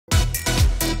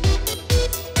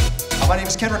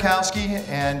name's Ken Rutkowski,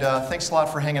 and thanks a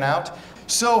lot for hanging out.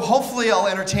 So hopefully I'll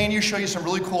entertain you, show you some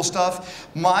really cool stuff.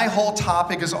 My whole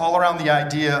topic is all around the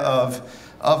idea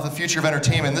of the future of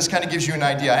entertainment. This kind of gives you an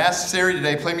idea. I asked Siri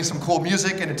today, play me some cool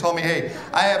music, and it told me, hey,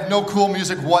 I have no cool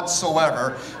music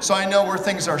whatsoever, so I know where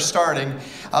things are starting.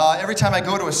 Every time I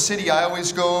go to a city, I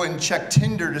always go and check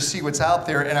Tinder to see what's out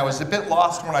there, and I was a bit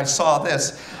lost when I saw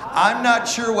this. I'm not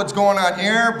sure what's going on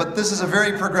here, but this is a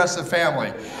very progressive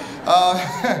family.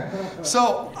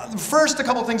 So first, a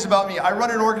couple things about me. I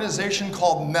run an organization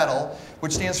called METAL,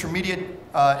 which stands for Media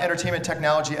Entertainment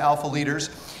Technology Alpha Leaders.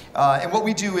 And what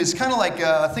we do is kind of like,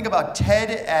 think about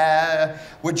TED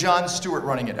with Jon Stewart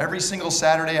running it. Every single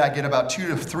Saturday I get about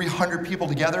 200 to 300 people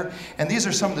together, and these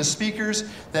are some of the speakers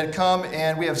that come,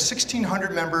 and we have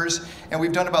 1,600 members, and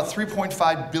we've done about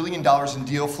 $3.5 billion in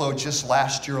deal flow just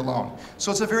last year alone.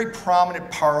 So it's a very prominent,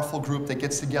 powerful group that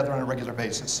gets together on a regular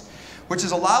basis, which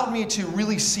has allowed me to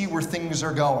really see where things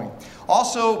are going.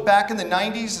 Also, back in the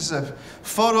 90s, this is a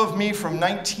photo of me from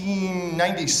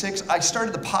 1996. I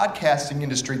started the podcasting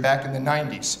industry back in the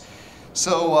 90s.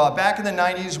 So back in the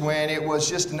 90s, when it was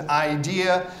just an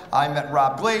idea, I met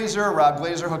Rob Glazer. Rob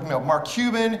Glazer hooked me up with Mark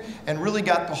Cuban, and really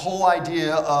got the whole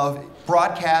idea of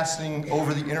broadcasting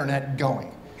over the internet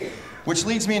going. Which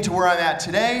leads me into where I'm at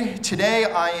today. Today,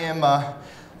 I am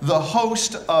the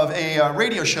host of a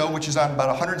radio show, which is on about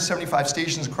 175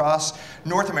 stations across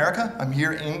North America. I'm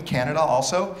here in Canada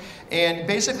also. And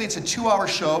basically it's a 2-hour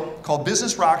show called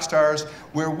Business Rockstars,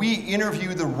 where we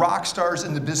interview the rock stars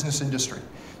in the business industry.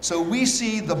 So we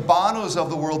see the Bonos of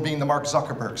the world being the Mark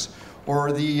Zuckerbergs,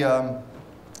 or the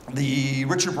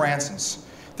Richard Bransons.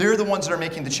 They're the ones that are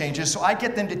making the changes, so I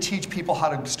get them to teach people how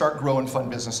to start, grow, and fund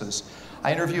businesses.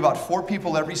 I interview about 4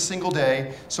 people every single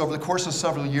day, so over the course of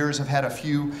several years, I've had a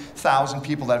few thousand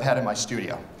people that I've had in my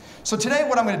studio. So today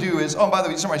what I'm going to do is, oh, and by the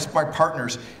way, these are my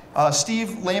partners.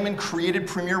 Steve Lehman created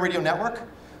Premier Radio Network,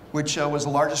 which was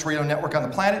the largest radio network on the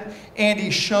planet.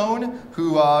 Andy Schoen,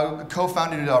 who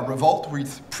co-founded Revolt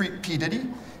with P. Diddy,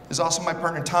 is also my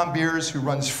partner. Tom Beers, who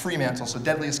runs Fremantle, so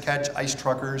Deadliest Catch, Ice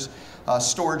Truckers,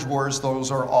 Storage Wars,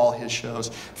 those are all his shows.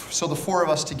 So the 4 of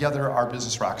us together are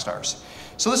Business Rockstars.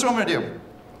 So this is what I'm going to do.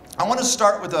 I want to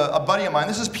start with a buddy of mine.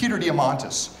 This is Peter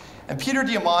Diamandis. And Peter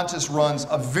Diamandis runs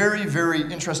a very, very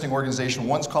interesting organization.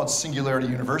 One's called Singularity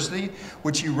University,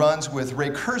 which he runs with Ray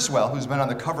Kurzweil, who's been on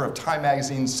the cover of Time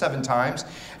magazine 7 times.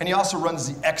 And he also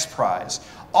runs the X Prize,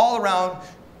 all around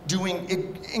doing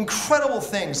incredible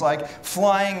things like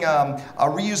flying a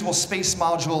reusable space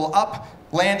module up,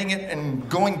 landing it, and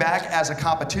going back as a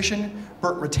competition.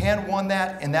 Burt Rutan won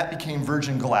that, and that became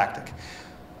Virgin Galactic.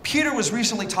 Peter was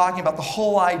recently talking about the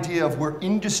whole idea of where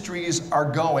industries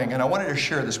are going, and I wanted to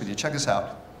share this with you. Check this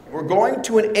out. We're going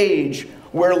to an age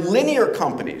where linear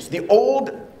companies, the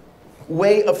old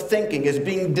way of thinking, is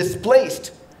being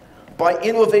displaced by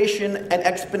innovation and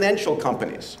exponential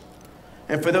companies.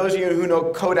 And for those of you who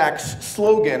know Kodak's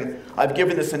slogan, I've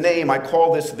given this a name. I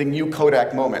call this the new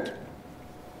Kodak moment.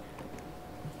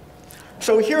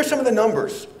 So here are some of the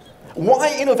numbers.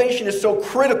 Why innovation is so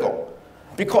critical.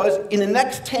 Because in the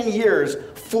next 10 years,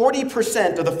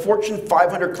 40% of the Fortune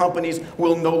 500 companies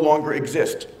will no longer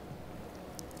exist.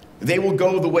 They will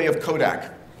go the way of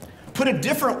Kodak. Put a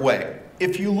different way,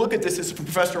 if you look at this, this is from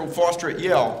Professor Foster at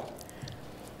Yale.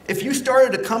 If you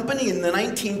started a company in the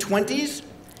 1920s,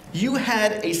 you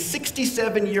had a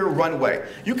 67-year runway.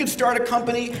 You could start a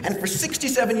company and for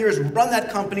 67 years run that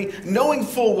company, knowing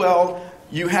full well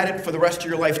you had it for the rest of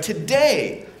your life.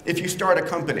 Today, if you start a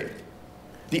company,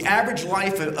 the average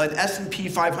life of an S&P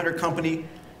 500 company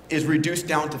is reduced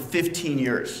down to 15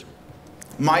 years.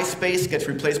 MySpace gets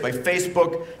replaced by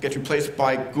Facebook, gets replaced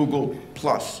by Google+.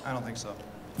 I don't think so.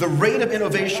 The rate of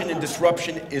innovation and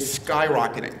disruption is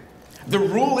skyrocketing. The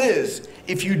rule is,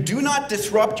 if you do not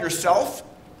disrupt yourself,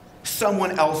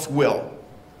 someone else will.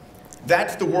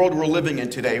 That's the world we're living in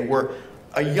today, where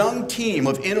a young team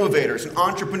of innovators and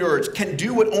entrepreneurs can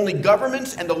do what only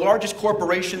governments and the largest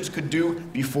corporations could do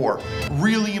before.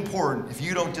 Really important. If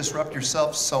you don't disrupt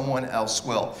yourself, someone else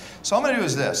will. So what I'm going to do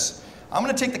is this. I'm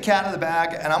going to take the cat out of the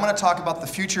bag, and I'm going to talk about the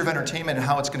future of entertainment and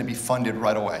how it's going to be funded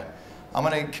right away. I'm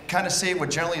going to kind of say what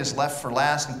generally is left for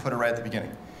last and put it right at the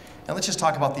beginning. And let's just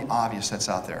talk about the obvious that's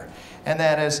out there. And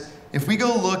that is, if we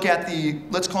go look at the,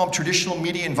 let's call them traditional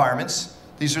media environments,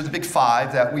 these are the big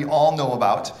 5 that we all know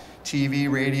about.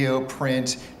 TV, radio,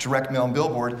 print, direct mail, and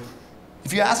billboard.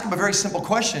 If you ask them a very simple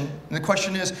question, and the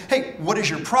question is, hey, what is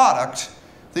your product?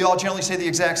 They all generally say the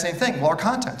exact same thing. Well, our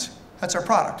content. That's our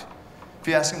product. If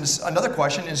you ask them another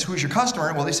question, is who's your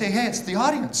customer? Well, they say, hey, it's the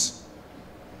audience.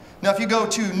 Now, if you go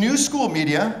to new school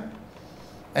media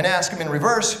and ask them in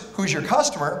reverse, who's your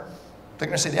customer? They're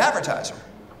going to say the advertiser.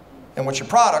 And what's your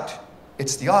product?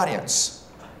 It's the audience.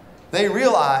 They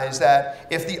realize that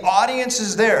if the audience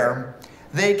is there,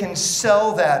 they can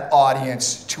sell that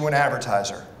audience to an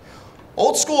advertiser.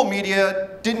 Old school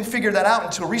media didn't figure that out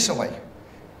until recently.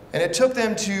 And it took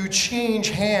them to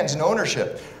change hands and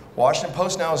ownership. Washington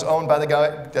Post now is owned by the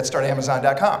guy that started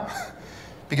Amazon.com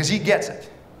because he gets it.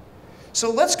 So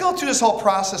let's go through this whole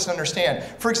process and understand.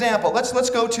 For example,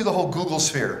 let's go to the whole Google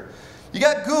sphere. You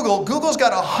got Google. Google's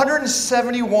got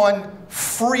 171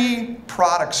 free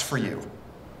products for you.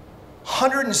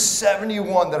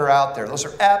 171 that are out there. Those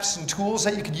are apps and tools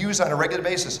that you could use on a regular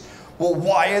basis. Well,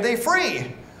 why are they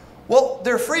free? Well,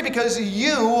 they're free because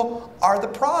you are the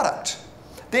product.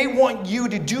 They want you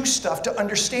to do stuff to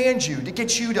understand you, to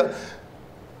get you to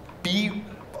be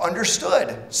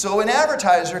understood. So an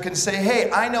advertiser can say,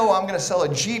 hey, I know I'm going to sell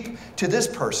a Jeep to this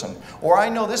person, or I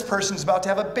know this person's about to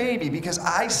have a baby because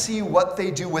I see what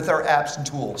they do with our apps and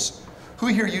tools. Who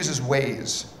here uses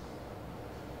Waze?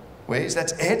 Waze,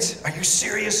 that's it? Are you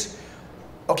serious?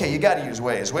 Okay, you got to use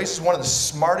Waze. Waze is one of the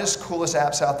smartest, coolest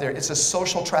apps out there. It's a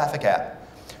social traffic app.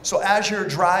 So as you're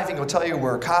driving, it'll tell you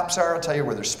where cops are, it'll tell you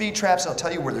where there's speed traps, it'll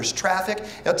tell you where there's traffic,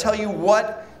 it'll tell you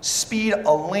what speed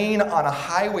a lane on a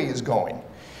highway is going.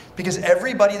 Because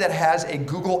everybody that has a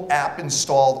Google app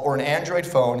installed or an Android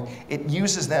phone, it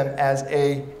uses them as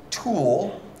a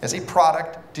tool, as a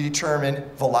product to determine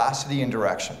velocity and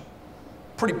direction.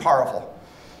 Pretty powerful.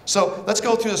 So let's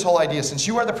go through this whole idea. Since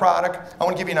you are the product, I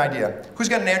want to give you an idea. Who's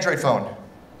got an Android phone?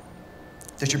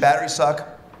 Does your battery suck?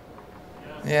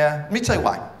 Yeah, let me tell you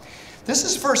why. This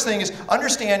is first thing is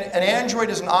understand an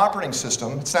Android is an operating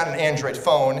system. It's not an Android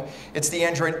phone. It's the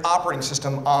Android operating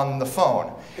system on the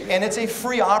phone. And it's a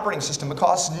free operating system. It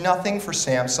costs nothing for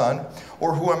Samsung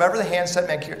or whomever the handset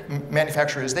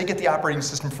manufacturer is. They get the operating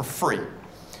system for free.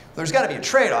 There's got to be a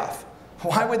trade-off.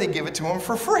 Why would they give it to them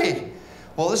for free?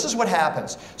 Well, this is what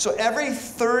happens. So every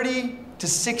 30 to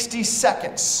 60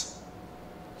 seconds,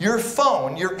 your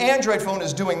phone, your Android phone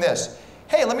is doing this.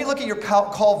 Hey, let me look at your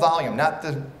call volume, not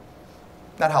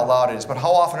how loud it is, but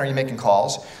how often are you making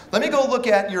calls? Let me go look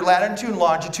at your latitude and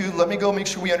longitude. Let me go make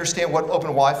sure we understand what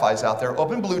open Wi-Fi is out there,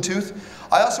 open Bluetooth.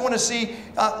 I also want to see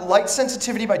light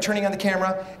sensitivity by turning on the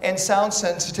camera and sound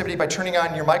sensitivity by turning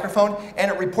on your microphone, and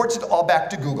it reports it all back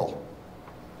to Google.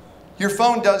 Your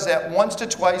phone does that once to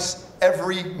twice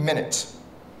every minute.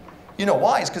 You know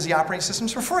why? It's because the operating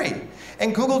system's for free.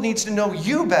 And Google needs to know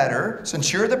you better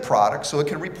since you're the product so it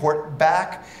can report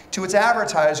back to its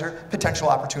advertiser potential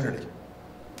opportunity.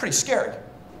 Pretty scary.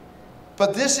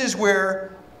 But this is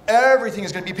where everything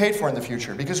is going to be paid for in the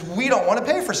future because we don't want to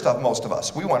pay for stuff, most of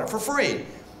us. We want it for free.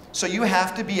 So you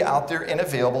have to be out there and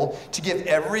available to give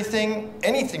everything,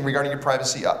 anything regarding your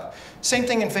privacy up. Same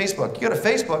thing in Facebook. You go to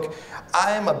Facebook.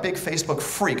 I am a big Facebook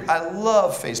freak. I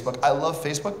love Facebook. I love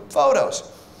Facebook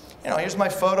photos. You know, here's my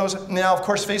photos. Now, of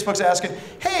course, Facebook's asking,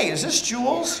 hey, is this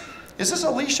Jules? Is this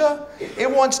Alicia? It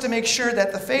wants to make sure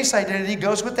that the face identity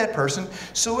goes with that person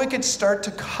so it could start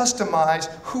to customize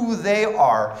who they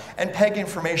are and peg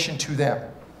information to them.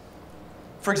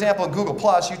 For example, in Google+,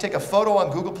 you take a photo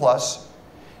on Google+,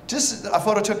 just a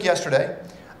photo took yesterday.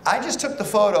 I just took the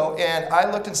photo and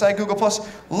I looked inside Google+.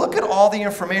 Look at all the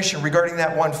information regarding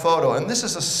that one photo. And this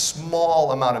is a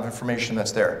small amount of information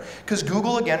that's there. Because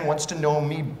Google, again, wants to know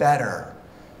me better.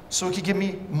 So it can give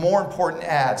me more important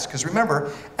ads. Because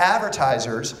remember,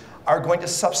 advertisers are going to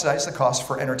subsidize the cost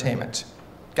for entertainment.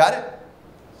 Got it?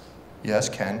 Yes,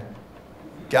 Ken.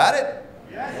 Got it?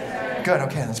 Yes. Good,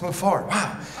 okay, let's move forward.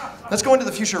 Wow. Let's go into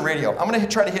the future of radio. I'm going to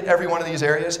try to hit every one of these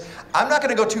areas. I'm not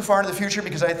going to go too far into the future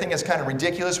because I think it's kind of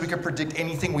ridiculous. We could predict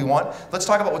anything we want. Let's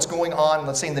talk about what's going on,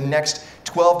 let's say, in the next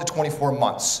 12 to 24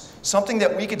 months. Something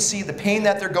that we could see the pain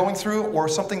that they're going through or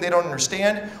something they don't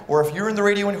understand. Or if you're in the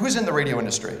radio, and who's in the radio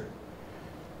industry?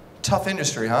 Tough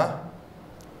industry, huh?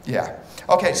 Yeah.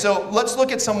 Okay, so let's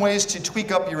look at some ways to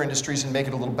tweak up your industries and make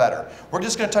it a little better. We're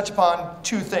just going to touch upon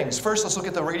two things. First, let's look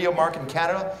at the radio market in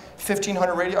Canada.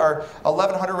 1,500 radio, or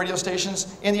 1,100 radio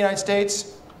stations in the United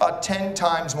States, about 10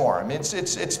 times more. I mean,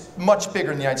 it's much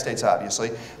bigger in the United States, obviously.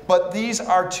 But these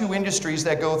are two industries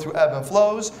that go through ebb and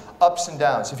flows, ups and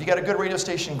downs. If you got a good radio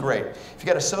station, great. If you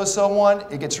got a so-so one,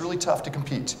 it gets really tough to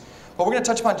compete. But we're going to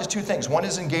touch upon just two things. One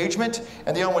is engagement,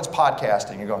 and the other one's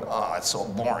podcasting. You're going, oh, that's so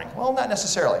boring. Well, not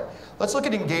necessarily. Let's look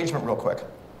at engagement real quick.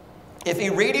 If a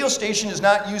radio station is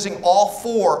not using all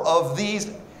four of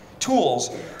these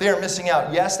tools, they are missing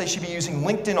out. Yes, they should be using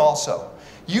LinkedIn also.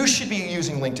 You should be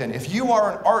using LinkedIn. If you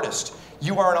are an artist,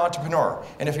 you are an entrepreneur.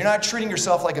 And if you're not treating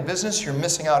yourself like a business, you're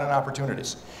missing out on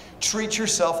opportunities. Treat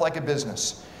yourself like a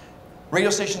business. Radio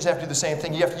stations have to do the same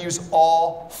thing. You have to use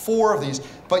all 4 of these,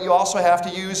 but you also have to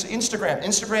use Instagram.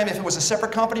 Instagram, if it was a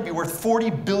separate company, would be worth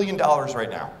 $40 billion right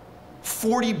now.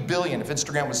 $40 billion if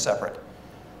Instagram was separate.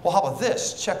 Well, how about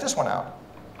this? Check this one out.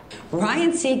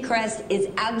 Ryan Seacrest is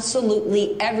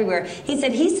absolutely everywhere. He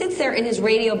said he sits there in his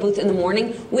radio booth in the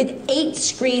morning with 8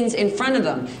 screens in front of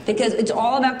him because it's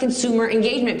all about consumer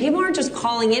engagement. People aren't just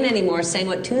calling in anymore saying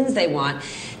what tunes they want.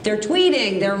 They're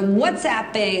tweeting, they're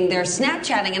WhatsApping, they're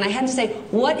Snapchatting, and I had to say,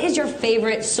 what is your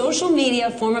favorite social media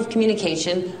form of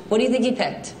communication? What do you think he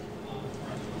picked?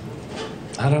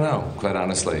 I don't know, quite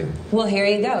honestly. Well, here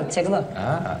you go. Take a look.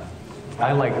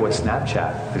 I like what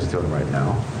Snapchat is doing right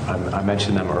now. I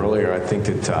mentioned them earlier. I think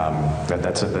that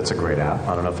that's a great app.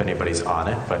 I don't know if anybody's on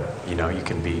it, but you know you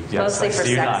can be mostly for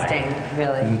sexting,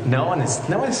 really. No one is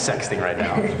sexting right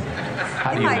now.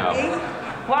 How do you know? Be.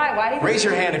 Why? Why do you Raise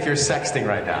your hand if you're sexting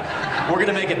right now. We're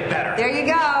gonna make it better. There you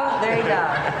go. There you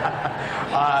go.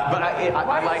 But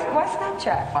I like. Why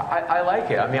Snapchat? I like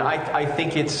it. I mean, I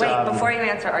think it's. Wait, before you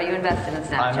answer, are you invested in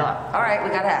Snapchat? I'm not. All right, we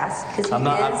gotta ask because I'm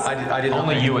not. I didn't.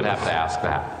 Only you would have to ask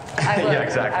that. I would. Yeah,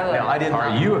 exactly. I would. No, I didn't.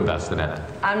 Are you invested in it?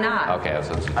 I'm not. Okay,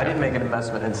 I didn't make an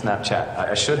investment in Snapchat.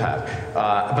 I should have.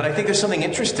 But I think there's something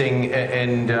interesting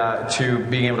in to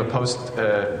being able to post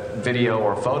video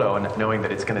or photo and knowing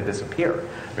that it's going to disappear.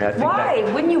 I mean, I think Why?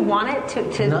 Wouldn't you want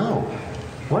it to? No.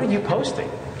 What are you posting?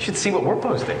 You should see what we're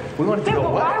posting. We want it to go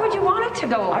away. Why would you want it to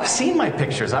go away? I've seen my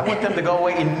pictures. I want them to go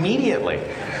away immediately.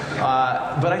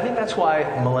 But I think that's why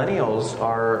millennials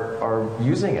are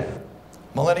using it.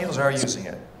 Millennials are using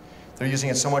it. They're using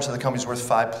it so much that the company's worth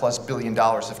 $5+ billion,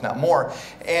 if not more.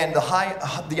 And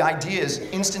the idea is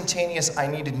instantaneous. I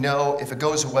need to know if it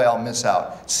goes away, I'll miss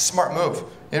out. It's a smart move.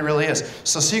 It really is.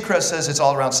 So Seacrest says it's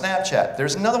all around Snapchat.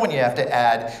 There's another one you have to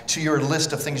add to your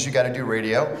list of things you got to do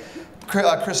radio.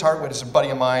 Chris Hartwood is a buddy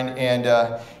of mine,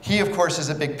 and he, of course, is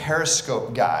a big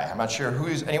Periscope guy. I'm not sure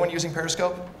anyone using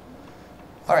Periscope?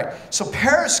 All right. So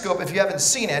Periscope, if you haven't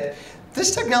seen it,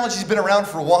 this technology's been around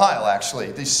for a while,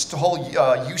 actually. This whole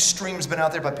Ustream's been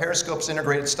out there, but Periscope's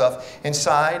integrated stuff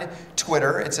inside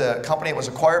Twitter. It's a company that was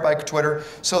acquired by Twitter.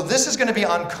 So this is going to be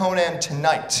on Conan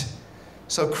tonight.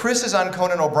 So Chris is on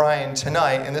Conan O'Brien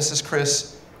tonight, and this is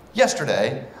Chris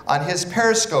yesterday on his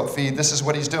Periscope feed. This is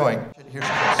what he's doing. Here's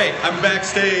Chris. Hey, I'm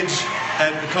backstage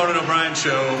at the Conan O'Brien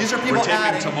show. These are people We're taping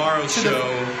adding tomorrow's to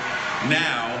show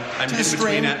now. I'm in between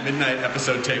stream. At Midnight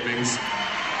episode tapings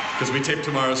because we taped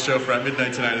tomorrow's show for At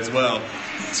Midnight tonight as well.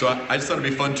 So I just thought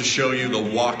it'd be fun to show you the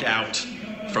walk out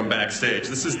from backstage.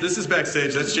 This is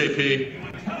backstage. That's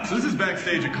JP. So this is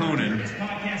backstage at Conan.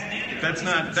 That's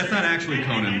not actually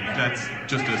Conan. That's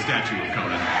just a statue of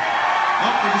Conan.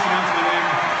 Oh, we just announced my name.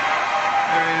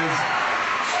 There he is.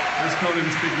 There's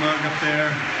Conan's big mug up there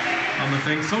on the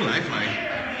thing. So lifelike.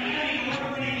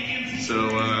 So,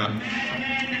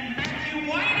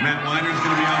 Matt Weiner's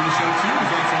going to be on the show too.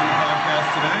 He's also on the podcast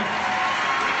today.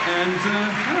 And,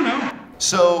 I don't know.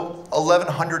 So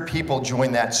 1,100 people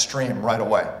joined that stream right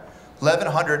away.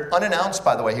 1,100, unannounced,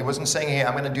 by the way. He wasn't saying, hey,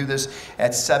 I'm going to do this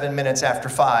at 7 minutes after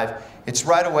 5. It's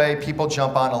right away. People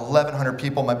jump on, 1,100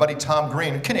 people. My buddy Tom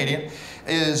Green, Canadian,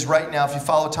 is right now, if you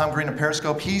follow Tom Green on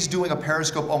Periscope, he's doing a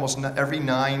Periscope almost every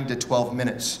 9 to 12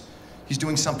 minutes. He's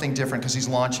doing something different because he's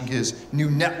launching his new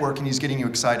network and he's getting you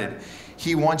excited.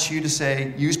 He wants you to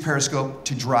say, use Periscope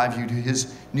to drive you to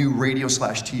his new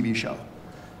radio/TV show.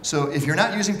 So if you're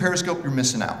not using Periscope, you're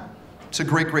missing out. It's a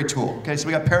great, great tool. Okay, so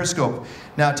we got Periscope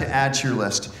now to add to your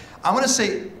list. I'm going to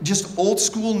say just old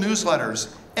school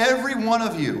newsletters. Every one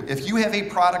of you, if you have a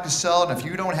product to sell, and if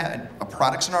you don't have a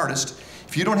product's an artist,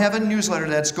 if you don't have a newsletter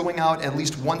that's going out at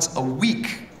least once a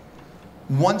week,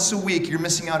 you're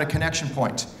missing out a connection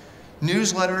point.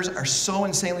 Newsletters are so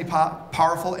insanely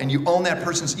powerful, and you own that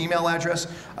person's email address,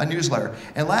 a newsletter.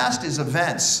 And last is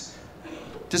events.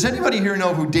 Does anybody here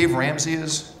know who Dave Ramsey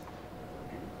is?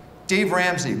 Dave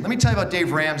Ramsey. Let me tell you about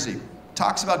Dave Ramsey.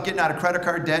 Talks about getting out of credit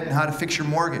card debt and how to fix your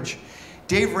mortgage.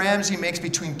 Dave Ramsey makes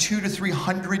between $200 to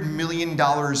 $300 million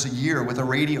a year with a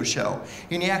radio show.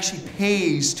 And he actually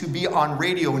pays to be on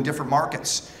radio in different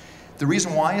markets. The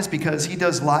reason why is because he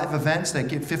does live events that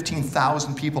get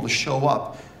 15,000 people to show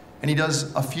up. And he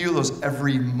does a few of those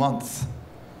every month.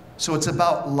 So it's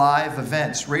about live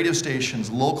events. Radio stations,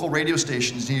 local radio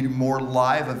stations need more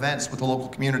live events with the local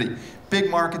community. Big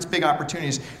markets, big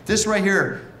opportunities. This right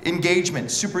here,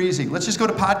 engagement, super easy. Let's just go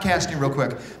to podcasting real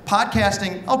quick.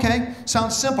 Podcasting, okay,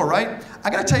 sounds simple, right? I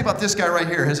gotta tell you about this guy right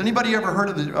here. Has anybody ever heard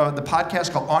of the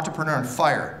podcast called Entrepreneur on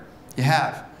Fire? You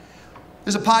have.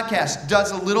 There's a podcast,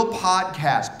 does a little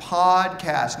podcast,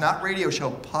 not radio show,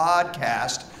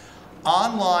 podcast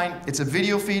online. It's a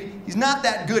video feed. He's not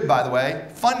that good, by the way.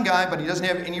 Fun guy, but he doesn't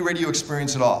have any radio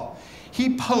experience at all.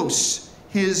 He posts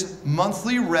his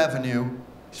monthly revenue.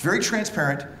 He's very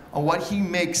transparent on what he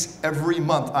makes every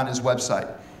month on his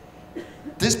website.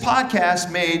 This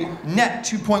podcast made net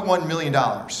 $2.1 million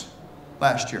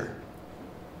last year.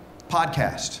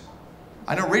 Podcast.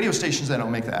 I know radio stations that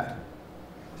don't make that.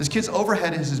 This kid's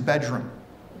overhead is his bedroom.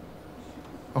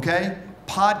 Okay?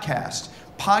 Podcast.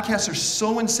 Podcasts are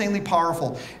so insanely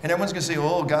powerful. And everyone's going to say,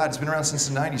 oh, God, it's been around since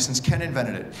the 90s, since Ken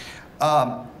invented it.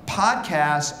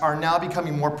 Podcasts are now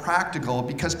becoming more practical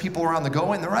because people are on the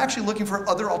go and they're actually looking for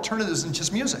other alternatives than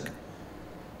just music.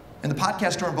 And the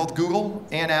podcast store on both Google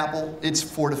and Apple, it's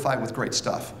fortified with great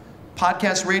stuff.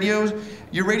 Podcast radios,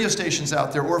 your radio stations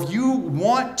out there, or if you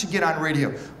want to get on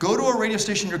radio, go to a radio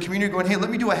station in your community going, hey, let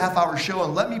me do a half-hour show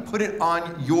and let me put it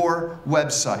on your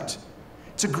website.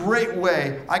 It's a great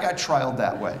way. I got trialed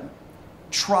that way.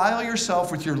 Trial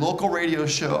yourself with your local radio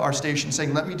show or station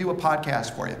saying, let me do a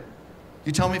podcast for you.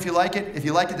 You tell me if you like it. If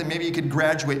you like it, then maybe you could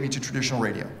graduate me to traditional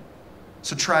radio.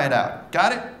 So try it out.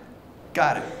 Got it?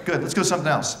 Got it. Good. Let's go to something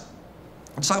else.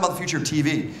 Let's talk about the future of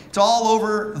TV. It's all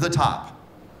over the top.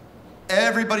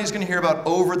 Everybody's going to hear about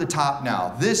over the top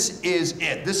now. This is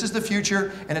it. This is the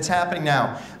future, and it's happening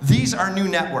now. These are new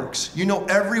networks. You know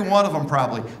every one of them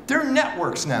probably. They're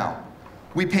networks now.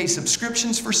 We pay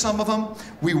subscriptions for some of them.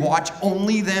 We watch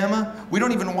only them. We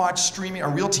don't even watch streaming or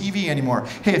real TV anymore.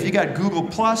 Hey, if you got Google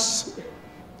Plus,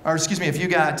 or excuse me, if you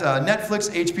got Netflix,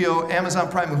 HBO, Amazon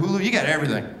Prime, and Hulu, you got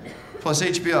everything. Plus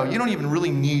HBO, you don't even really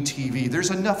need TV.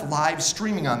 There's enough live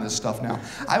streaming on this stuff now.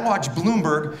 I watch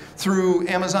Bloomberg through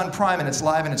Amazon Prime and it's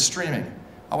live and it's streaming.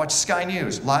 I watch Sky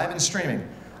News, live and streaming.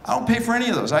 I don't pay for any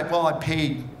of those. I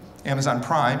pay Amazon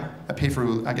Prime. I pay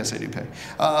for, I guess I do pay.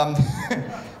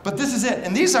 But this is it.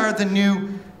 And these are the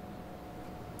new,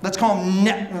 let's call them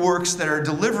networks that are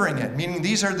delivering it. Meaning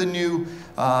these are the new,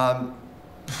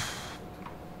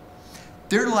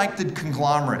 they're like the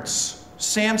conglomerates.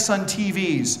 Samsung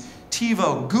TVs,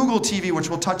 TiVo, Google TV, which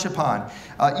we'll touch upon.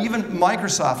 Even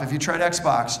Microsoft, if you tried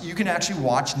Xbox, you can actually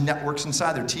watch networks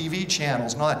inside their TV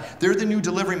channels and all that. They're the new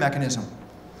delivery mechanism.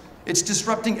 It's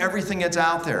disrupting everything that's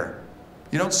out there.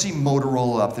 You don't see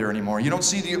Motorola up there anymore. You don't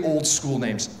see the old school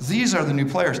names. These are the new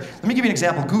players. Let me give you an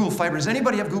example. Google Fiber. Does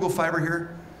anybody have Google Fiber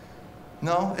here?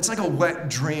 No? It's like a wet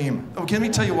dream. Okay, let me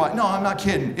tell you why. No, I'm not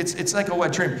kidding. It's like a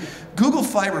wet dream. Google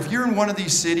Fiber, if you're in one of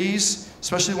these cities,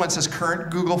 especially when it says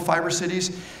current Google Fiber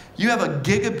cities, you have a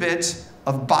gigabit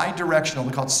of bi-directional,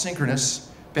 we call it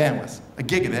synchronous bandwidth, a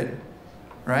gigabit,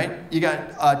 right? You got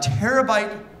a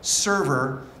terabyte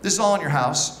server. This is all in your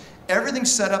house.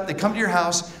 Everything's set up. They come to your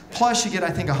house. Plus, you get, I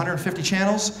think, 150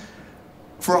 channels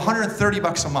for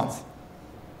 $130 a month.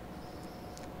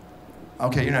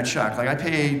 Okay, you're not shocked. Like, I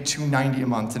pay $290 a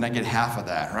month, and I get half of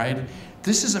that, right?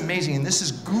 This is amazing, and this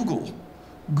is Google.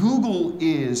 Google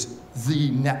is the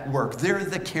network. They're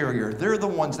the carrier. They're the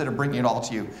ones that are bringing it all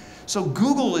to you. So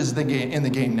Google is in the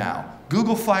game now.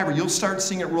 Google Fiber, you'll start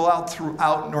seeing it roll out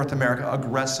throughout North America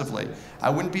aggressively. I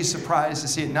wouldn't be surprised to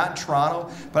see it, not in Toronto,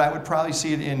 but I would probably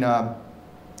see it in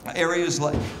areas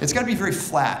like, it's got to be very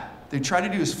flat. They try to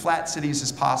do as flat cities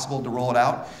as possible to roll it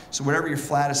out. So whatever your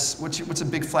flat is, what's a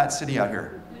big flat city out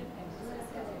here?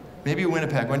 Maybe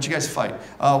Winnipeg. Why don't you guys fight?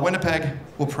 Winnipeg,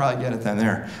 we'll probably get it then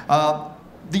there.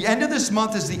 The end of this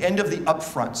month is the end of the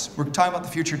upfronts. We're talking about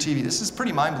the future TV. This is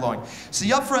pretty mind-blowing. So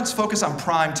the upfronts focus on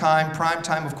prime time. Prime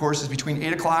time, of course, is between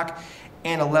 8 o'clock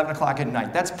and 11 o'clock at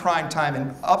night. That's prime time.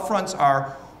 And upfronts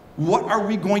are, what are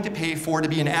we going to pay for to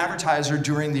be an advertiser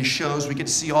during these shows? We get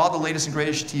to see all the latest and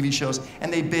greatest TV shows,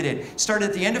 and they bid it. Started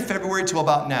at the end of February till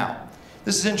about now.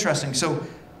 This is interesting. So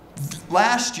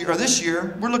last year, or this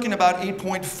year, we're looking at about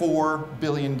 $8.4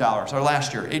 billion. Or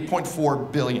last year,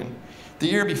 $8.4 billion. The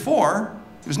year before,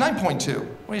 it was 9.2. What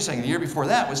are you saying? The year before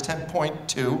that was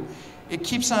 10.2. It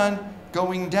keeps on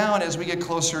going down as we get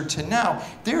closer to now.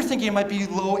 They're thinking it might be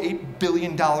low $8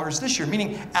 billion this year,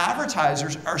 meaning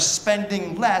advertisers are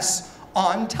spending less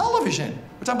on television.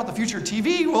 We're talking about the future of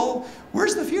TV. Well,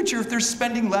 where's the future if they're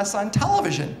spending less on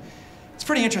television? It's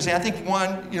pretty interesting. I think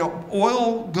one,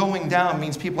 oil going down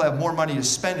means people have more money to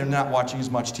spend and not watching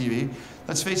as much TV.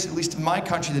 Let's face it, at least in my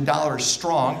country, the dollar is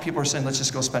strong. People are saying, let's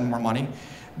just go spend more money.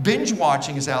 Binge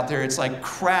watching is out there. It's like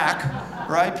crack,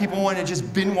 right? People want to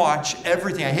just binge watch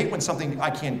everything. I hate when something I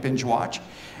can't binge watch.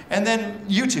 And then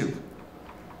YouTube.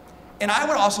 And I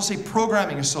would also say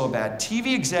programming is so bad.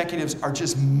 TV executives are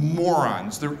just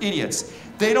morons. They're idiots.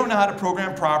 They don't know how to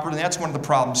program properly, and that's one of the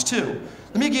problems too.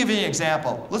 Let me give you an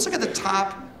example. Let's look at the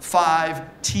top 5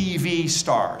 TV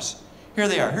stars. Here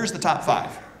they are. Here's the top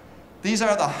 5. These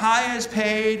are the highest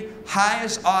paid,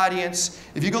 highest audience.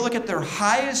 If you go look at their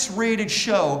highest rated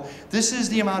show, this is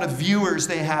the amount of viewers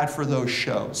they had for those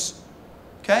shows.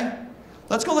 Okay?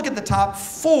 Let's go look at the top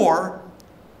 4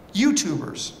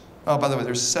 YouTubers. Oh, by the way,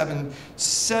 there's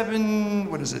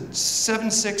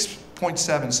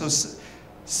 76.7. So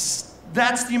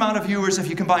that's the amount of viewers if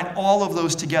you combine all of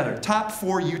those together. Top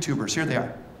 4 YouTubers, here they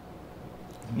are.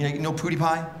 You know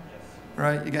PewDiePie?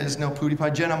 Right? You guys know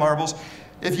PewDiePie, Jenna Marbles.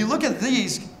 If you look at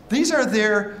these are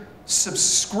their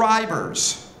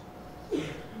subscribers.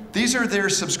 These are their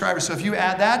subscribers. So if you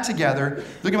add that together,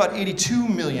 look at about 82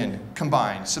 million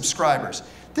combined subscribers.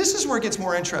 This is where it gets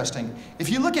more interesting. If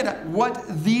you look at what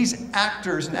these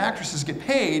actors and actresses get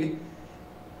paid,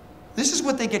 this is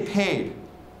what they get paid.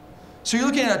 So you're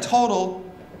looking at a total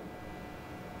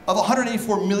of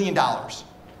 $184 million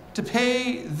to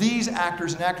pay these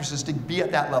actors and actresses to be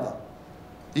at that level.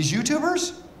 These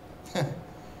YouTubers,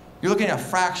 you're looking at a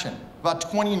fraction, about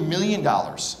 $20 million.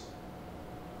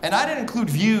 And I didn't include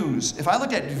views. If I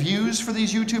looked at views for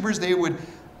these YouTubers, they would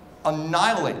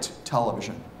annihilate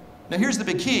television. Now here's the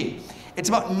big key. It's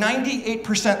about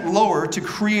 98% lower to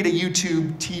create a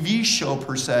YouTube TV show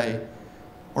per se,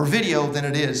 or video, than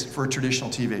it is for traditional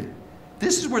TV.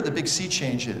 This is where the big sea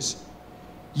change is.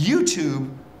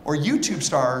 YouTube, or YouTube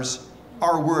stars,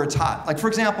 are where it's hot. Like for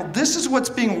example, this is what's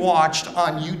being watched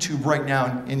on YouTube right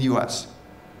now in the US.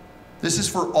 This is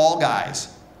for all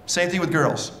guys. Same thing with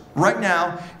girls. Right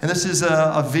now, and this is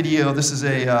a video, this is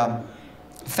a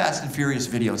Fast and Furious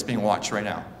video that's being watched right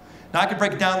now. Now I can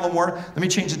break it down a little more. Let me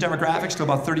change the demographics to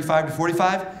about 35 to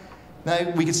 45.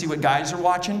 Now we can see what guys are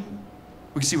watching.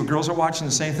 We can see what girls are watching,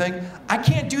 the same thing. I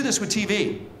can't do this with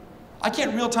TV. I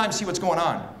can't real time see what's going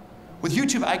on. With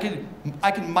YouTube,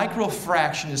 I can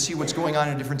micro-fraction to see what's going on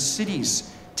in different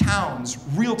cities, towns,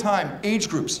 real time, age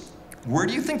groups. Where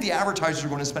do you think the advertisers are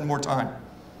going to spend more time?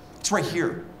 It's right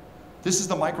here. This is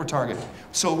the micro-target.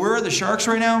 So where are the sharks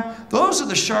right now? Those are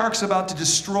the sharks about to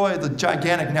destroy the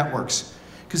gigantic networks.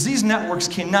 Because these networks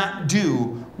cannot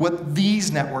do what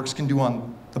these networks can do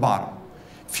on the bottom.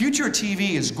 Future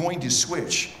TV is going to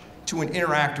switch to an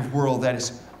interactive world that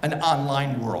is an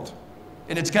online world.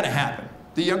 And it's going to happen.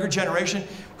 The younger generation,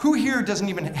 who here doesn't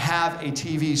even have a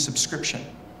TV subscription?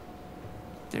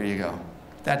 There you go.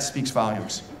 That speaks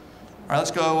volumes. All right,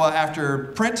 let's go after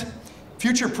print.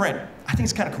 Future print. I think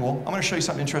it's kind of cool. I'm going to show you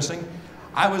something interesting.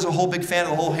 I was a whole big fan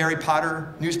of the whole Harry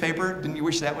Potter newspaper. Didn't you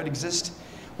wish that would exist?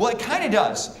 Well, it kind of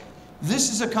does.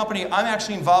 This is a company I'm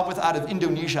actually involved with out of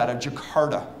Indonesia, out of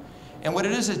Jakarta. And what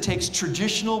it is, it takes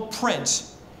traditional print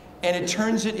and it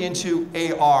turns it into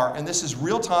AR. And this is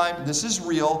real time, this is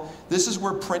real, this is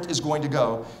where print is going to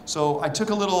go. So I took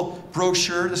a little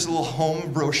brochure, this is a little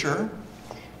home brochure.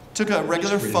 Took a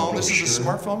regular phone, this is a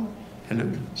smartphone. Hello.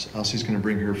 Elsie's going to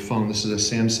bring her phone. This is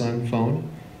a Samsung phone.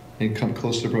 And come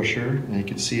close to the brochure, and you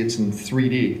can see it's in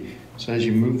 3D. So as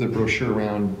you move the brochure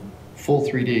around, full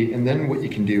 3D, and then what you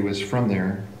can do is from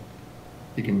there,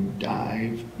 you can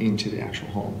dive into the actual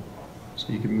home.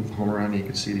 So you can move the home around and you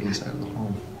can see the inside of the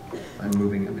home by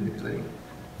moving and manipulating.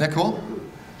 Isn't that cool?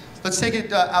 Let's take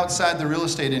it outside the real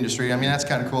estate industry. I mean, that's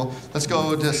kind of cool. Let's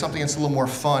go to something that's a little more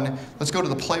fun. Let's go to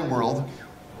the play world.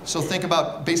 So think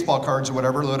about baseball cards or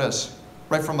whatever. Look at this.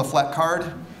 Right from a flat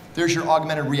card, there's your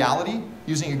augmented reality,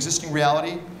 using existing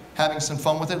reality, having some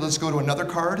fun with it. Let's go to another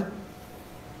card.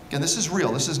 Again, this is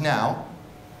real. This is now.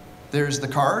 There's the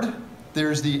card.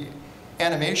 There's the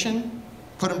animation.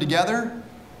 Put them together.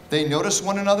 They notice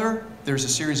one another. There's a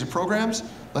series of programs.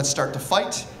 Let's start to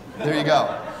fight. There you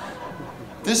go.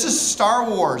 This is Star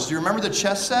Wars. Do you remember the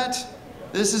chess set?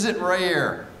 This is it right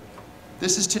here.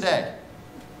 This is today.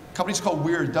 The company's called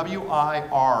Weird,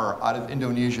 W-I-R, out of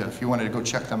Indonesia, if you wanted to go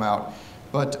check them out.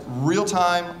 But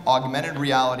real-time, augmented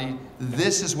reality,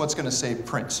 this is what's going to save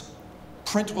print.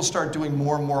 Print will start doing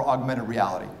more and more augmented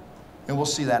reality, and we'll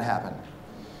see that happen.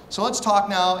 So let's talk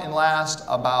now and last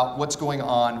about what's going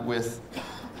on with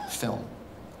film.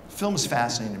 Film is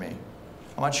fascinating to me.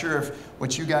 I'm not sure if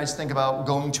what you guys think about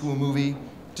going to a movie.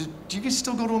 Do you guys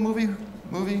still go to a movie?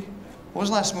 What was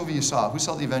the last movie you saw? Who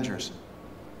saw The Avengers?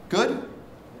 Good?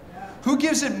 Who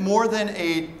gives it more than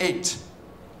an 8?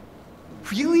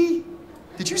 Really?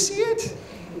 Did you see it?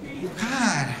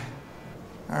 God.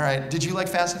 All right. Did you like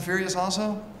Fast and Furious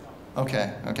also?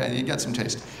 Okay. Okay. You got some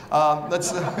taste.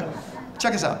 Let's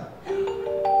check us out.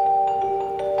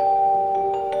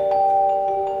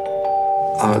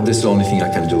 This is the only thing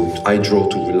I can do. I draw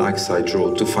to relax. I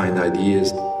draw to find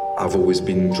ideas. I've always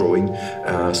been drawing,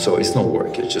 so it's not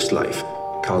work. It's just life.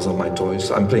 Cars are my toys.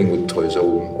 I'm playing with toys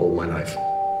all my life.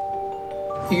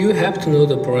 You have to know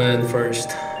the brand first.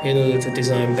 in order to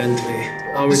design Bentley.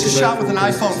 Our This is shot with an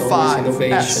design iPhone focus is always 5S.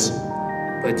 innovation,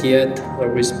 but yet are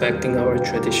respecting our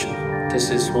tradition. This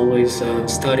is always a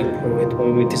starting point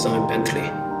when we design Bentley.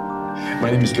 My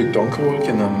name is Luc Donkerwolk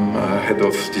and I'm head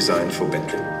of design for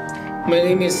Bentley. My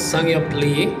name is Sang-Yup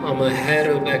Lee. I'm a head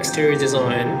of exterior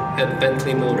design at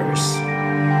Bentley Motors.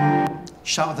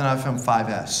 Shot with an iPhone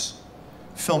 5S.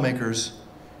 Filmmakers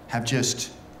have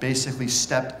just basically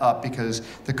stepped up because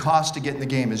the cost to get in the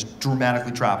game is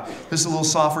dramatically dropped. This is a little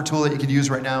software tool that you could use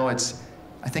right now. I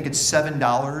think it's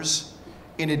 $7,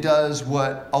 and it does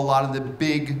what a lot of the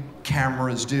big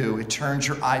cameras do. It turns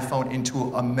your iPhone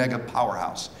into a mega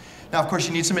powerhouse. Now, of course,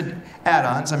 you need some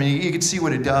add-ons. I mean, you can see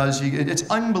what it does. It's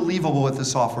unbelievable what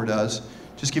this software does.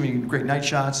 Just giving you great night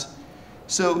shots.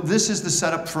 So this is the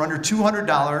setup for under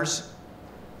 $200.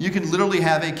 You can literally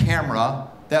have a camera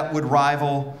that would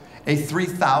rival a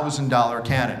 $3,000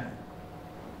 Canon.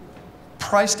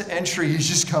 Price to entry has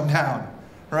just come down,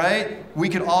 right? We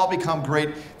can all become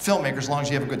great filmmakers as long as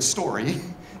you have a good story.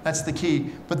 That's the key.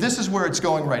 But this is where it's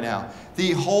going right now.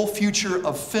 The whole future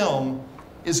of film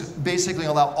is basically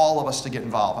allow all of us to get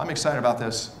involved. I'm excited about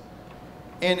this.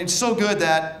 And it's so good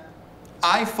that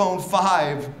iPhone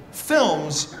 5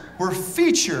 films were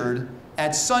featured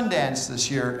at Sundance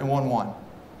this year and won.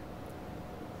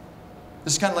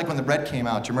 This is kind of like when The Red came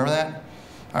out. Do you remember that?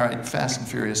 All right, Fast and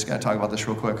Furious. Got to talk about this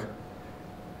real quick.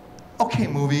 Okay,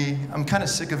 movie. I'm kind of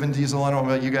sick of Vin Diesel. I don't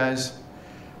know about you guys.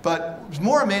 But what's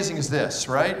more amazing is this,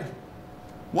 right?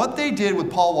 What they did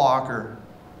with Paul Walker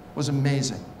was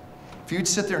amazing. If you'd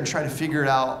sit there and try to figure it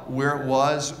out where it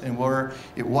was and where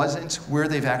it wasn't, where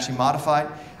they've actually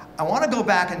modified, I want to go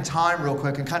back in time real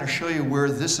quick and kind of show you where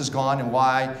this has gone and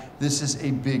why this is a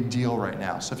big deal right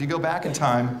now. So if you go back in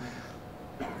time,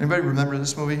 anybody remember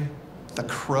this movie? The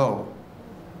Crow,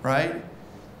 right?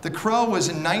 The Crow was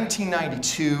in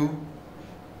 1992.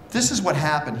 This is what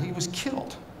happened. He was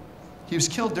killed. He was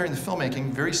killed during the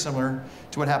filmmaking, very similar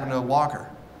to what happened to Walker.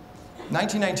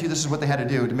 1992, this is what they had to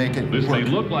do to make it This work. may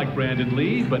look like Brandon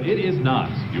Lee, but it is not.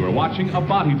 You are watching a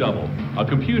body double. A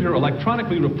computer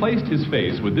electronically replaced his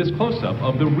face with this close-up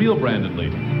of the real Brandon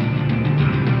Lee.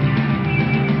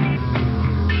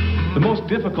 The most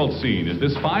difficult scene is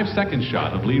this 5-second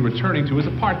shot of Lee returning to his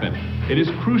apartment. It is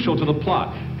crucial to the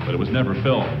plot, but it was never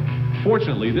filmed.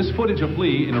 Fortunately, this footage of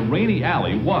Lee in a rainy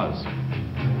alley was.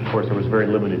 Of course, there was very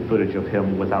limited footage of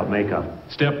him without makeup.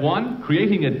 Step 1,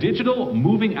 creating a digital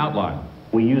moving outline.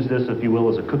 We use this, if you will,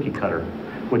 as a cookie cutter,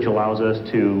 which allows us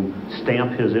to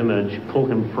stamp his image, pull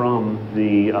him from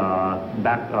the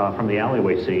from the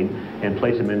alleyway scene, and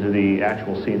place him into the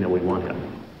actual scene that we want him.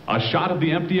 A shot of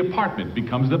the empty apartment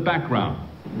becomes the background.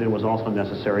 It was also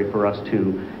necessary for us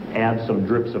to add some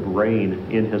drips of rain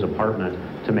in his apartment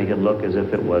to make it look as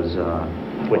if it was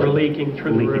leaking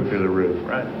through the roof.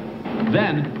 Right.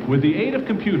 Then, with the aid of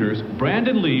computers,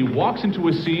 Brandon Lee walks into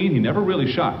a scene he never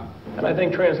really shot. And I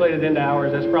think translated into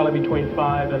hours, that's probably between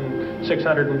 5 and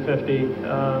 650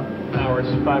 hours,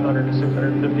 500 to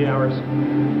 650 hours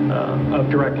of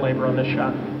direct labor on this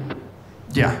shot.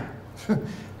 Yeah.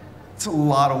 It's a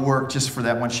lot of work just for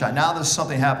that one shot. Now this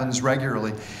something happens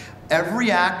regularly.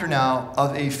 Every actor now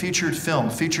of a featured film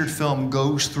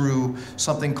goes through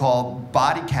something called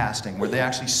body casting, where they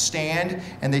actually stand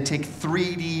and they take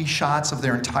 3D shots of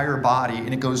their entire body,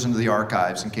 and it goes into the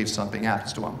archives in case something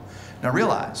happens to them. Now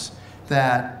realize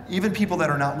that even people that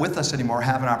are not with us anymore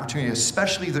have an opportunity,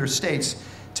 especially their states,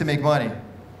 to make money.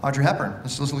 Audrey Hepburn,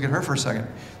 let's look at her for a second.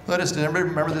 Did everybody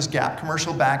remember this Gap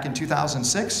commercial back in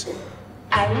 2006?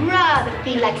 I rather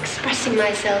feel like expressing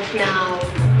myself now.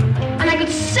 And I could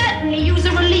certainly use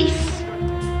a release.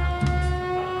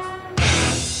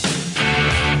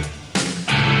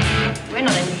 We're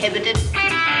not inhibited.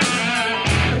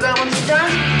 The girl wants to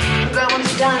dance. The girl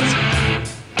wants to dance.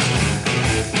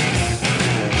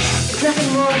 It's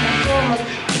nothing more than a form of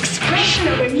expression,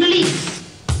 a release.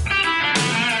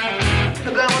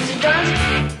 The girl wants to dance.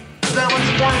 The girl wants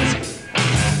to dance.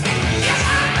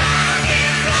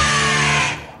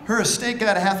 Her estate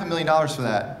got $500,000 for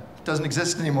that. Doesn't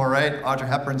exist anymore, right? Audrey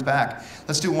Hepburn's back.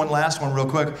 Let's do one last one real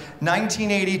quick.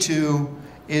 1982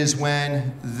 is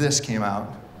when this came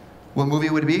out. What movie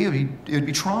would it be? It would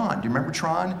be Tron. Do you remember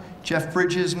Tron? Jeff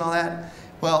Bridges and all that?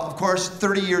 Well, of course,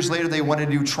 30 years later, they wanted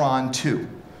to do Tron 2.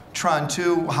 Tron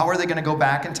 2, how are they going to go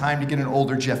back in time to get an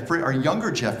older or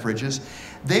younger Jeff Bridges?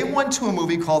 They went to a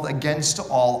movie called Against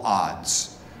All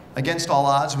Odds. Against All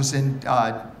Odds was in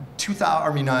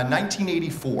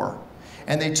 1984.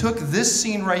 And they took this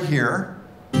scene right here.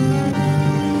 So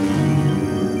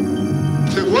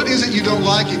what is it you don't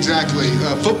like exactly?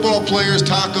 Football players,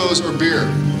 tacos, or beer?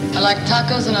 I like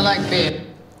tacos and I like beer.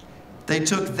 They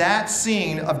took that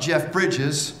scene of Jeff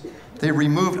Bridges, they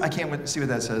removed, I can't wait to see what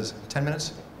that says, 10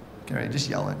 minutes? Okay, just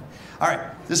yell it. All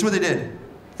right, this is what they did.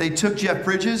 They took Jeff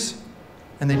Bridges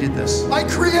and they did this. I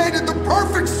created the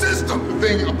perfect system. The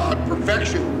thing about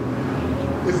perfection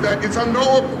is that it's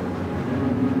unknowable.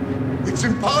 It's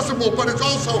impossible, but it's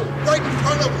also right in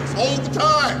front of us all the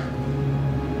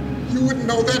time. You wouldn't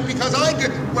know that because I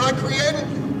didn't when I created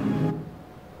you.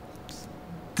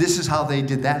 This is how they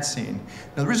did that scene.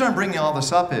 Now, the reason I'm bringing all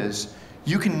this up is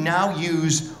you can now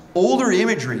use older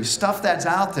imagery, stuff that's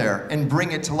out there, and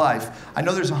bring it to life. I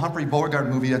know there's a Humphrey Bogart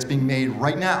movie that's being made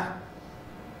right now,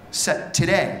 set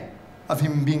today, of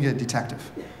him being a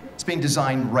detective. It's being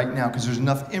designed right now because there's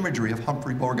enough imagery of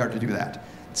Humphrey Bogart to do that.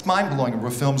 It's mind-blowing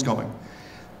where film's going.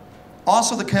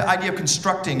 Also, the idea of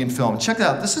constructing in film. Check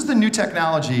that out. This is the new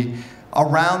technology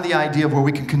around the idea of where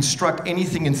we can construct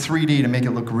anything in 3D to make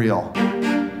it look real.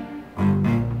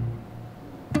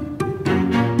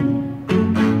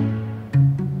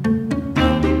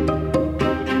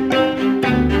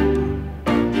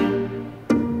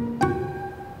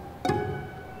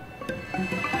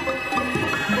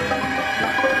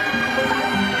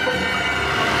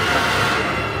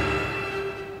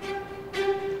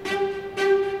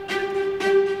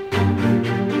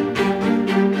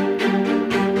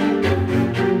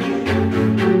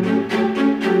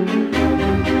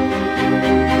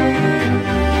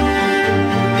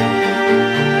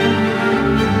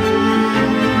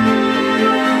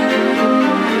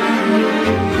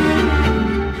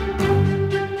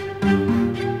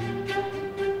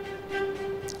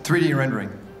 3D rendering.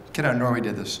 Kid out of Norway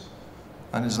did this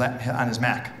on his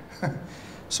Mac.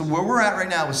 So where we're at right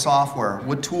now with software,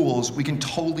 with tools, we can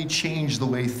totally change the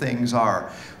way things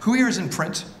are. Who here is in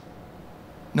print?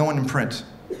 No one in print.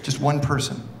 Just one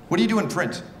person. What do you do in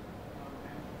print?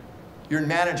 You're in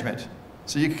management.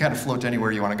 So you can kind of float to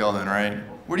anywhere you want to go then, right?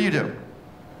 What do you do?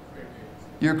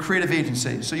 You're a creative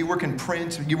agency. So you work in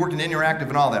print, you work in interactive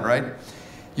and all that, right?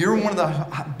 You're one of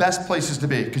the best places to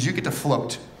be because you get to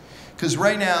float. Because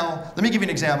right now, let me give you an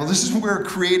example. This is where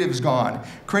creative's gone.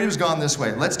 Creative's gone this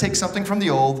way. Let's take something from the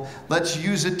old, let's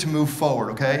use it to move forward,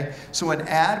 okay? So an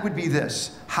ad would be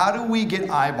this. How do we get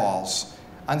eyeballs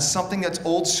on something that's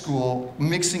old school,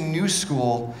 mixing new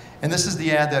school? And this is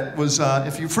the ad that was,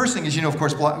 first thing is, you know, of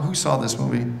course, who saw this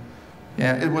movie?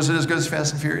 Yeah, was it as good as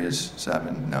Fast and Furious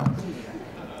 7? No.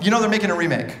 You know they're making a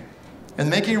remake.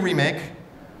 And making a remake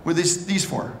with these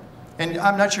four. And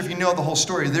I'm not sure if you know the whole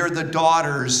story. They're the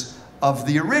daughters of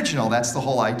the original. That's the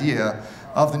whole idea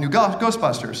of the new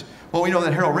Ghostbusters. Well, we know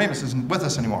that Harold Ramis isn't with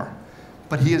us anymore,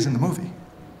 but he is in the movie.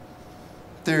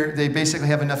 They basically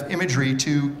have enough imagery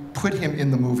to put him in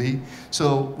the movie.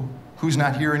 So who's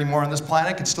not here anymore on this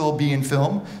planet can still be in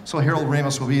film. So Harold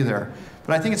Ramis will be there.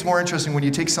 But I think it's more interesting when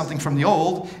you take something from the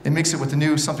old and mix it with the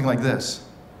new, something like this.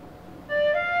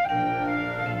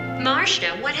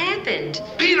 Marcia, what happened?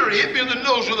 Peter hit me in the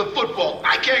nose with a football.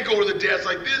 I can't go to the dance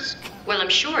like this. Well, I'm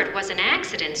sure it was an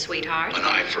accident, sweetheart. An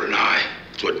eye for an eye.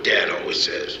 That's what Dad always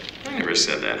says. I never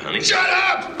said that, honey. Shut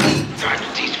up! Time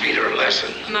to teach Peter a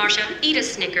lesson. Marcia, eat a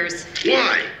Snickers.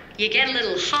 Why? You get a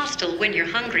little hostile when you're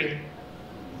hungry.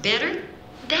 Better?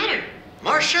 Better.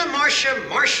 Marcia, Marcia,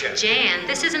 Marcia. Jan,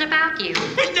 this isn't about you.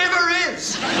 It never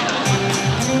is.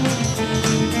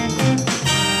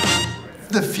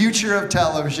 The future of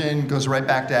television goes right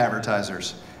back to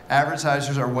advertisers.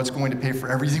 Advertisers are what's going to pay for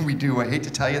everything we do. I hate to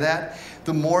tell you that.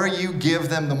 The more you give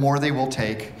them, the more they will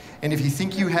take. And if you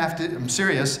think you have to, I'm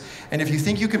serious, and if you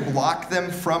think you can block them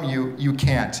from you, you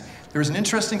can't. There was an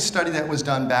interesting study that was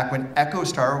done back when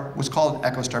EchoStar was called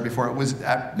EchoStar before it was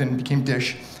then became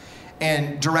Dish,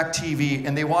 and DirecTV,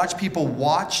 and they watched people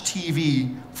watch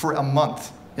TV for a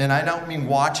month. And I don't mean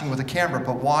watching with a camera,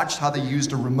 but watch how they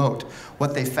used a remote,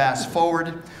 what they fast forward,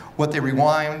 what they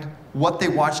rewind, what they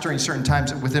watch during certain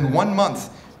times. Within 1 month,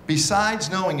 besides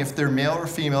knowing if they're male or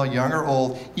female, young or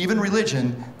old, even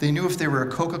religion, they knew if they were a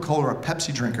Coca-Cola or a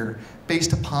Pepsi drinker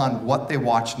based upon what they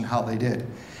watched and how they did.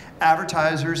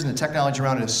 Advertisers and the technology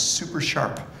around it is super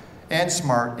sharp and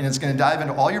smart, and it's going to dive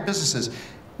into all your businesses.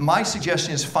 My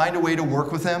suggestion is find a way to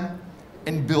work with them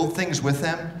and build things with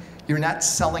them. You're not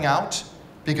selling out,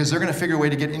 because they're going to figure a way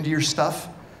to get into your stuff,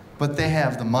 but they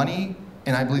have the money,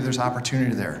 and I believe there's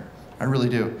opportunity there. I really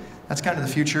do. That's kind of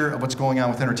the future of what's going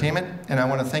on with entertainment, and I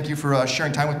want to thank you for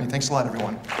sharing time with me. Thanks a lot,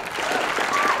 everyone.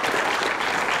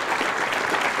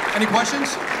 Any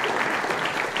questions?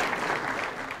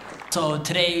 So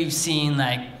today we've seen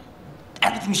like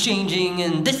everything's changing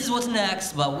and this is what's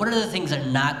next, but what are the things that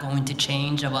are not going to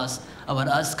change about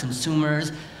us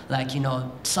consumers? Like, you know,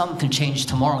 some can change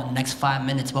tomorrow in the next 5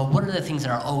 minutes, but what are the things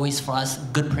that are always for us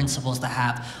good principles to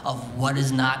have of what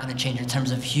is not going to change in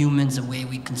terms of humans, the way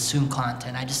we consume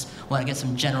content? I just want to get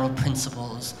some general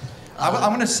principles.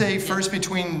 I'm going to say first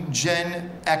between Gen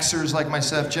Xers like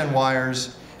myself, Gen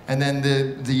Yers, and then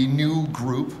the new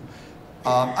group,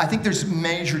 I think there's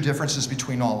major differences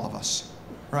between all of us,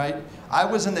 right? I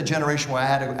was in the generation where I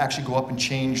had to actually go up and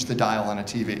change the dial on a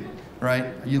TV.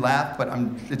 Right? You laugh, but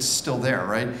it's still there,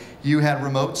 right? You had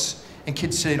remotes, and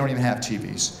kids today don't even have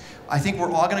TVs. I think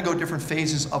we're all gonna go different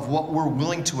phases of what we're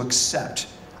willing to accept.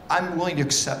 I'm willing to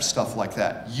accept stuff like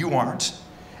that. You aren't.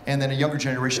 And then a younger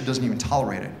generation doesn't even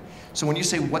tolerate it. So when you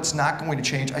say what's not going to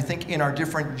change, I think in our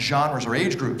different genres or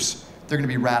age groups, they're gonna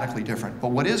be radically different.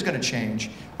 But what is gonna change,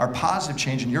 our positive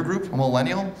change in your group, a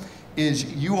millennial,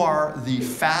 is you are the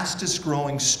fastest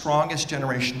growing, strongest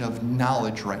generation of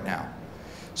knowledge right now.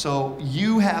 So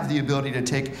you have the ability to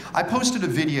take, I posted a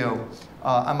video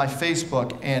on my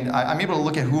Facebook, and I'm able to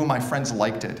look at who of my friends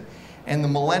liked it. And the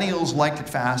millennials liked it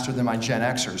faster than my Gen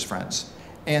Xers friends.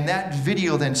 And that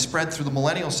video then spread through the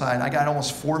millennial side. I got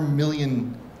almost 4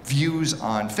 million views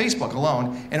on Facebook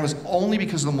alone, and it was only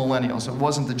because of the millennials. It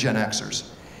wasn't the Gen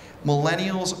Xers.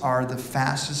 Millennials are the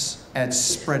fastest at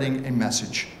spreading a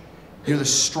message. You're the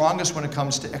strongest when it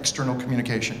comes to external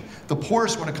communication. The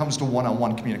poorest when it comes to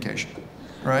one-on-one communication.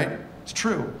 Right? It's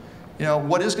true. You know,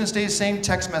 what is going to stay the same?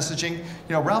 Text messaging. You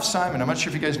know, Ralph Simon, I'm not sure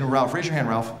if you guys knew Ralph. Raise your hand,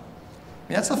 Ralph. I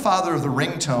mean, that's the father of the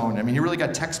ringtone. I mean, he really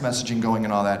got text messaging going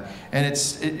and all that.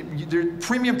 And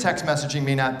premium text messaging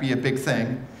may not be a big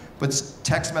thing, but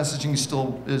text messaging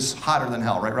still is hotter than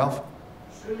hell, right, Ralph?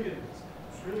 Trillions.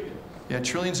 Yeah,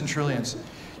 trillions and trillions.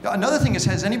 Another thing is,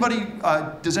 does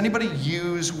anybody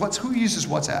use, who uses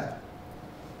WhatsApp?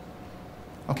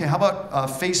 Okay, how about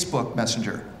Facebook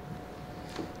Messenger?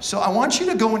 So I want you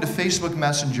to go into Facebook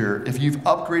Messenger if you've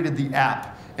upgraded the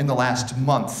app in the last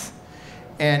month,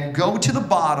 and go to the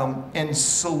bottom and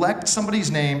select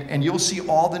somebody's name, and you'll see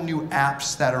all the new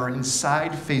apps that are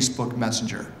inside Facebook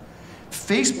Messenger.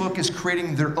 Facebook is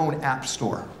creating their own app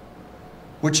store,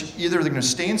 which either they're going to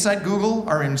stay inside Google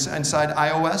or inside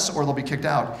iOS, or they'll be kicked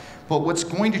out. But what's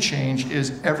going to change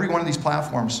is every one of these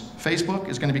platforms, Facebook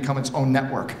is going to become its own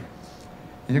network.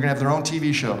 And they're going to have their own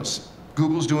TV shows.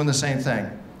 Google's doing the same thing.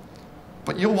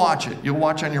 But you'll watch it. You'll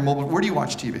watch on your mobile. Where do you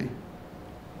watch TV?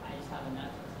 I just have a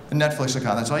Netflix. A Netflix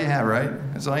account. That's all you have, right?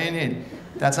 That's all you need.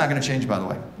 That's not going to change, by the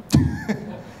way.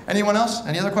 Anyone else?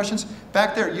 Any other questions?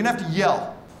 Back there, you don't have to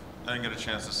yell. I didn't get a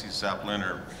chance to see Zeppelin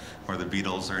or the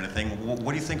Beatles or anything.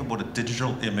 What do you think about a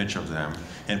digital image of them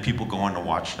and people going to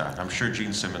watch that? I'm sure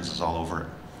Gene Simmons is all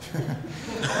over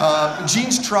it.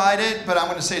 Gene's tried it, but I'm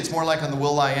going to say it's more like on the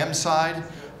will.i.am side.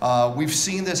 We've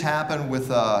seen this happen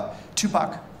with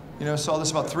Tupac. You know, saw this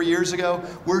about 3 years ago.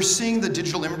 We're seeing the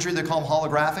digital imagery, they call them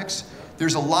holographics.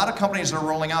 There's a lot of companies that are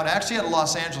rolling out. Actually, out of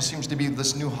Los Angeles seems to be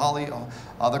this new they're calling it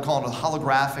a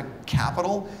holographic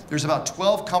capital. There's about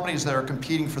 12 companies that are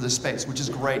competing for this space, which is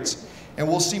great. And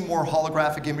we'll see more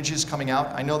holographic images coming out.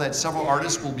 I know that several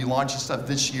artists will be launching stuff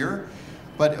this year.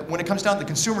 But when it comes down to the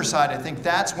consumer side, I think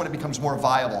that's when it becomes more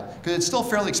viable. Because it's still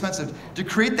fairly expensive. To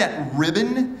create that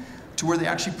ribbon to where they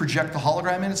actually project the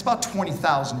hologram in, it's about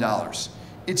 $20,000.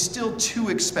 It's still too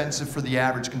expensive for the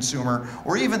average consumer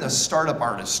or even the startup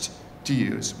artist to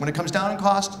use. When it comes down in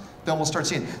cost, then we'll start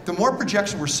seeing it. The more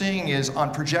projection we're seeing is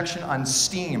on projection on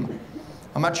Steam.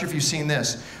 I'm not sure if you've seen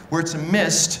this, where it's a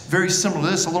mist, very similar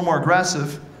to this, a little more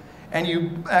aggressive, and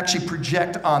you actually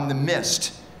project on the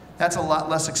mist. That's a lot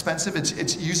less expensive.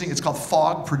 It's called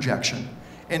fog projection,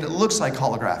 and it looks like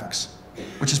holographics,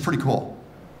 which is pretty cool.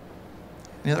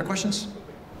 Any other questions?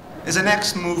 Is the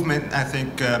next movement, I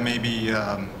think, maybe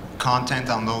content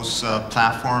on those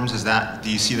platforms? Do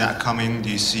you see that coming? Do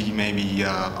you see maybe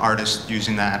artists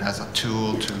using that as a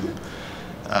tool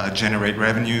to generate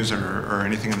revenues or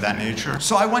anything of that nature?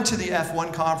 So I went to the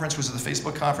F1 conference, which was the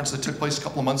Facebook conference that took place a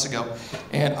couple of months ago,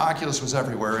 and Oculus was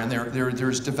everywhere, and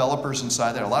there's developers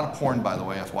inside there. A lot of porn, by the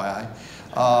way,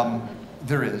 FYI.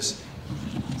 There is.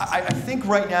 I think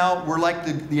right now we're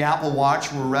like the Apple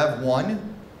Watch, we're Rev 1.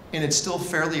 And it's still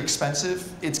fairly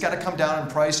expensive. It's got to come down in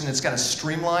price, and it's got to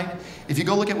streamline. If you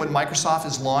go look at what Microsoft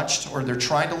has launched, or they're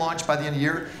trying to launch by the end of the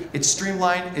year, it's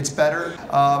streamlined, it's better.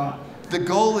 The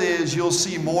goal is you'll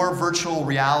see more virtual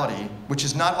reality, which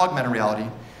is not augmented reality,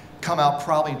 come out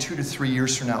probably 2 to 3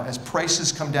 years from now as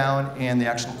prices come down and the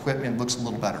actual equipment looks a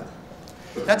little better.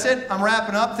 That's it. I'm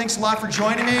wrapping up. Thanks a lot for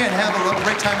joining me, and have a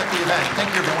great time at the event.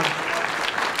 Thank you, everyone.